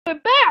We're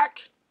back.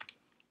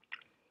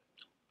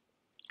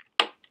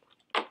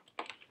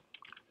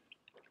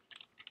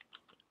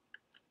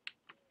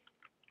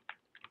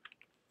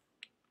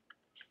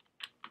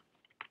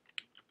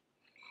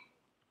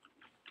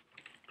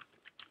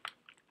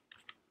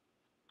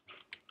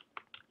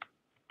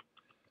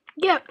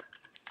 Yep.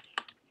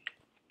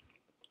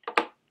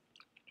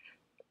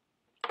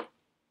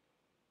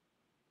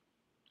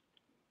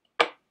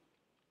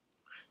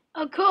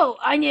 Oh, cool.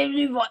 I need a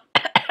new one.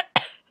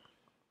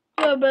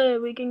 So,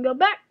 but we can go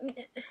back.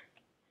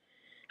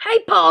 Hey,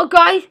 Paul,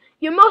 guys.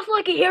 You're most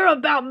likely to hear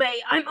about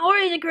me. I'm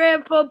already the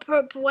grandpa.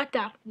 What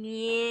the?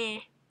 Yeah.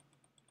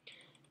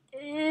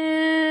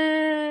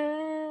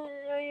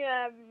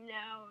 Yeah,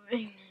 no.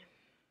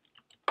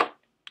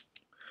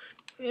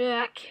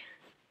 Yuck.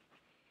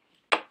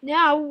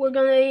 Now we're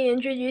gonna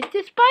introduce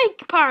the spike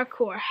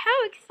parkour.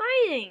 How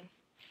exciting!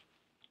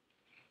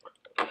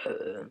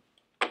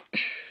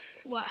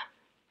 What?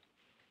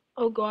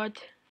 Oh God!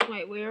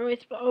 Wait, where are we?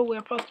 We're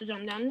supposed to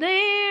jump down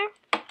there.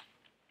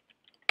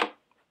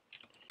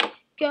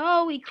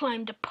 Go! We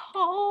climb the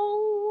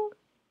pole.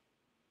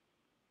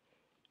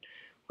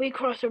 We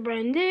cross a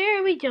brand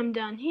there. We jump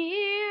down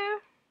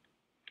here.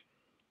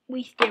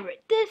 We stare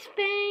at this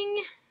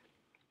thing.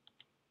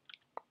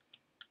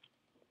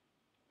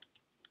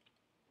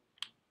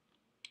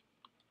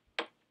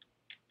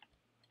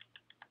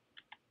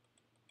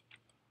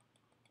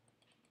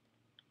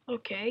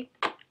 Okay.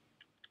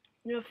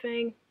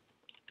 Nothing.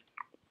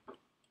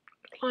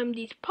 Climb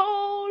these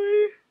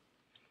poles.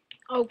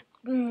 Oh.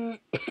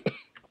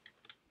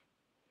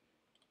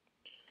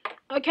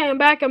 Okay, I'm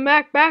back.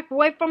 Back.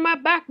 Away from my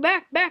back.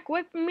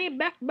 Away from me.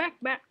 Back.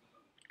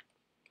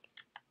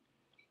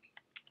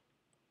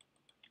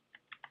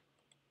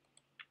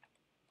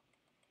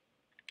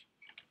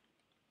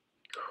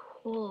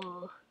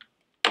 Cool.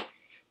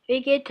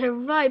 We get to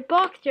ride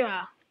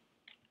Boxer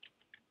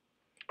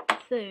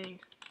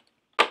soon.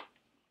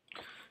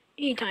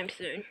 Anytime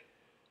soon.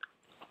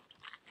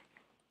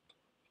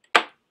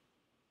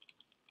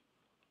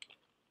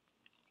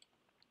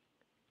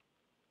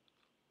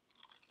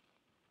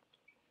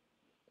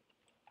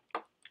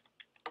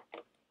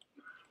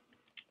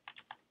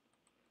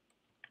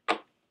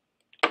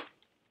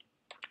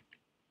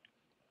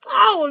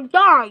 I will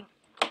die.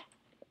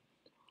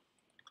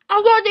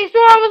 I thought they saw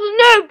I was a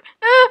noob.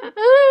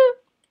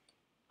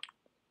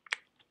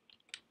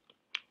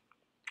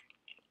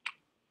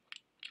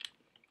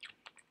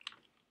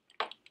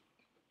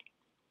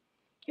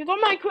 You got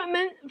my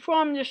equipment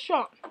from the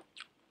shop.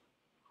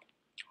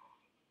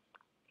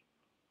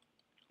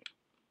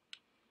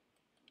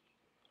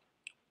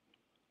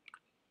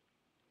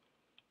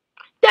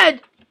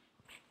 Dead.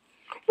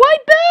 Why,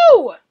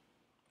 Boo?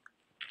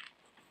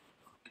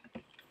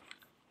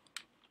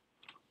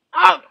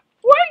 Oh,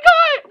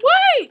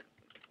 wait.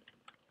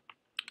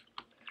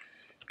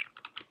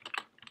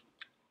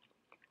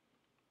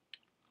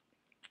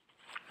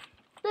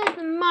 This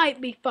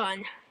might be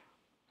fun.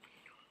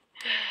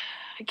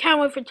 I can't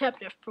wait for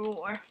chapter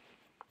 4.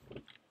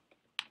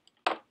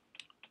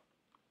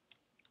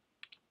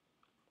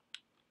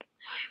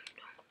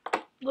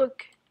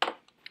 Look.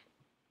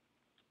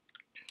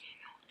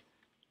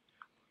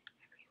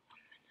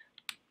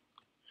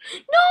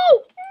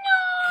 No!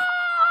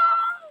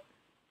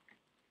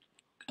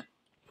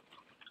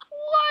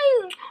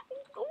 Why?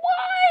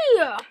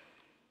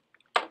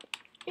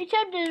 This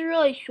chapter is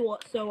really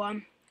short,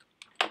 so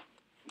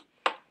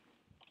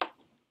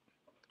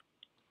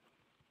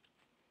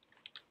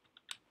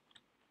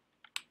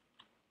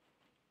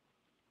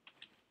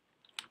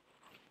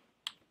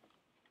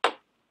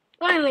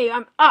finally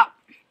I'm up.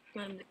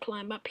 I'm gonna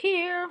climb up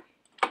here.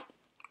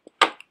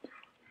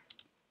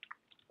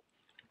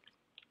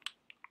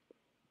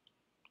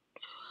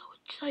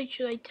 Which side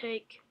should I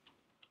take?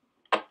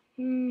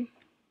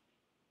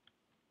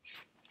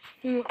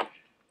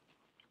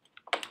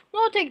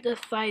 I'll take this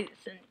side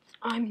since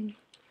I'm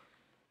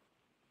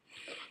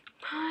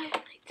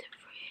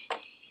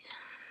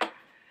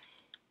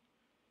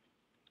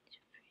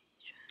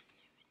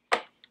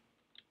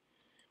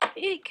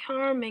Be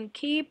calm and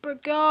keep her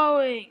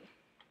going.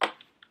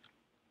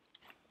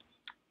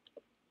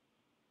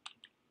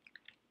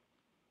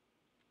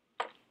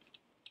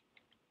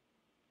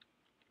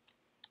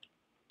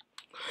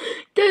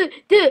 To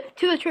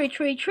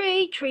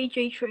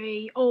the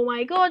tree. Oh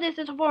my God, this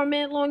is a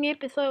 4-minute long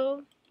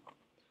episode.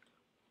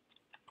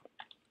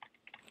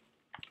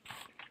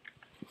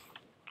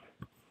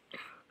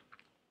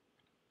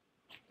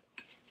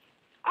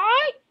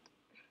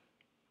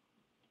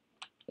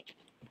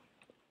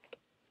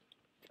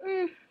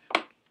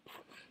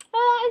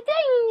 Is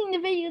that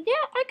ending the video?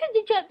 Yeah, I could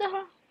do chapter.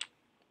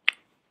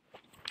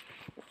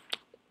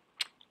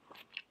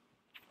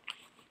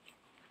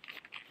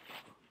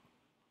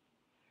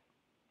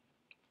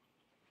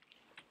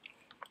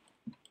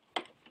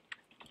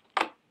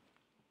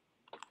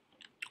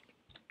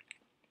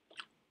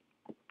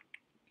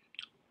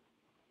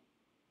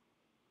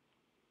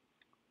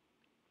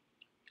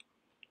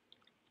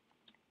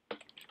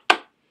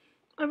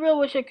 really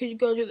wish I could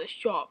go to the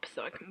shop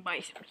so I can buy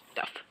some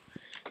stuff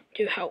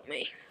to help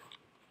me.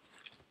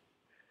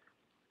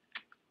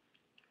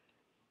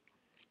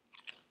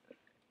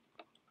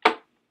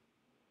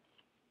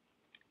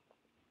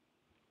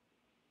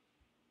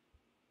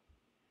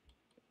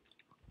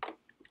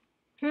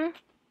 Have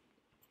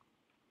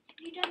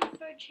you done the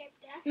third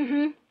chapter?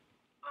 Mm-hmm.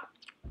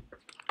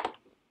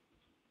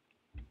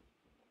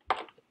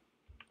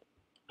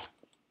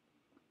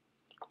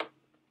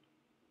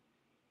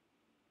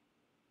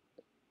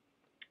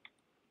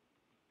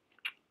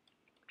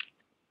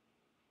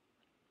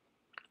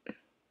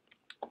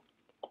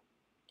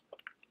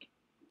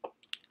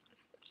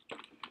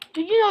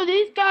 Did you know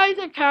these guys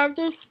are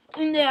characters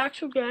in the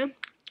actual game?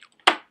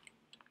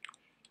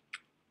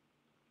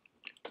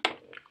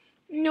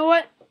 You know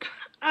what?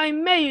 I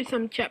may use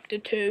some chapter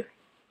 2.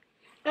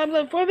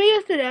 But for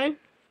videos today,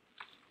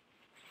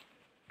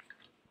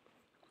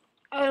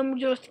 I'm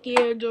just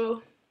scared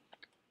though.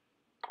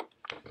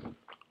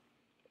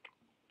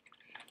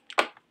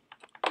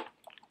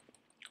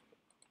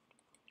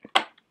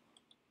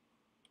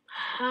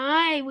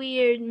 Hi,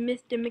 weird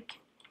Mr.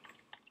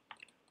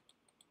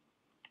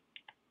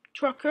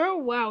 Trucker.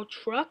 Wow,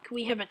 truck.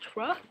 We have a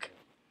truck.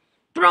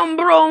 Brum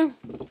brum.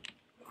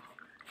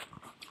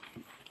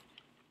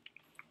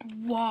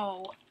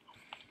 Whoa.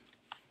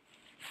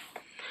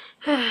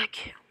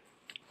 Okay.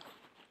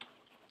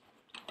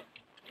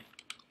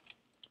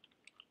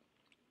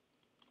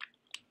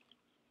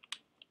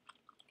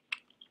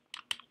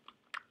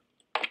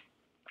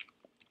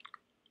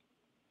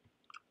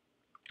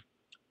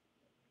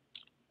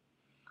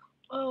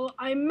 Oh,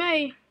 I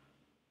may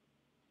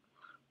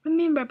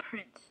remember,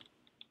 Prince.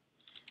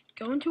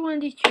 Go into one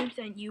of these tubes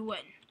and you win.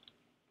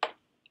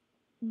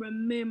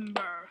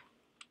 Remember.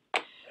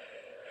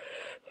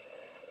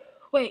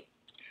 Wait.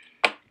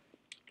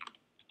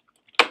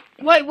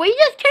 Wait, we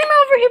just came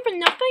over here for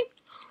nothing?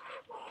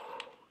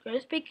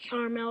 Just be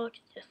calm, Alex.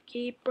 Just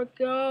keep it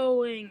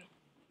going.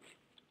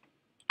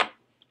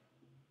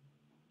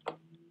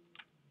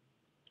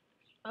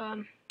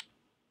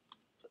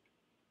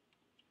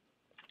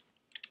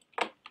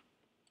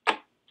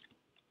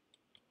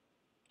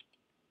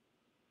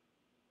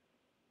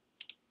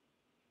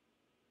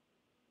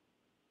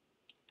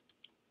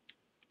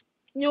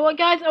 You know what,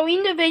 guys? I'll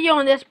end the video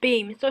on this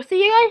beam. So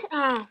see you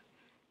guys.